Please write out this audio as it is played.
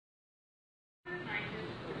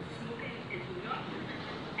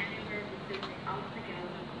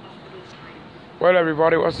Well,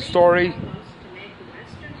 everybody, what's the story?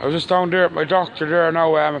 I was just down there at my doctor there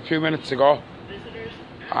now a few minutes ago,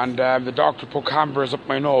 and the doctor put cameras up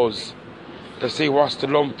my nose to see what's the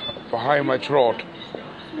lump behind my throat.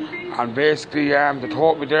 And basically, they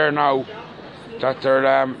told me there now that they're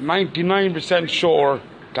 99% sure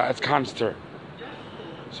that it's cancer.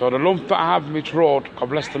 So the lump that I have in my throat, God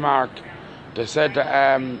bless the mark, they said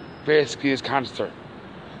that basically is cancer.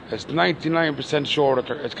 It's 99% sure that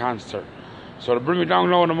it's cancer. So they bring me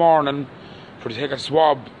down now in the morning to take a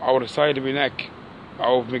swab out the side of my neck,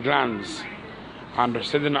 out of my glands, and they're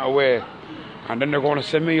sending it away. And then they're going to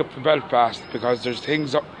send me up to Belfast, because there's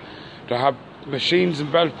things up, they have machines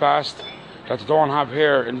in Belfast that they don't have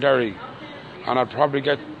here in Derry, and I'll probably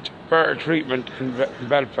get better treatment in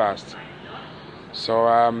Belfast. So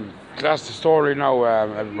that's the story now,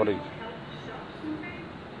 everybody.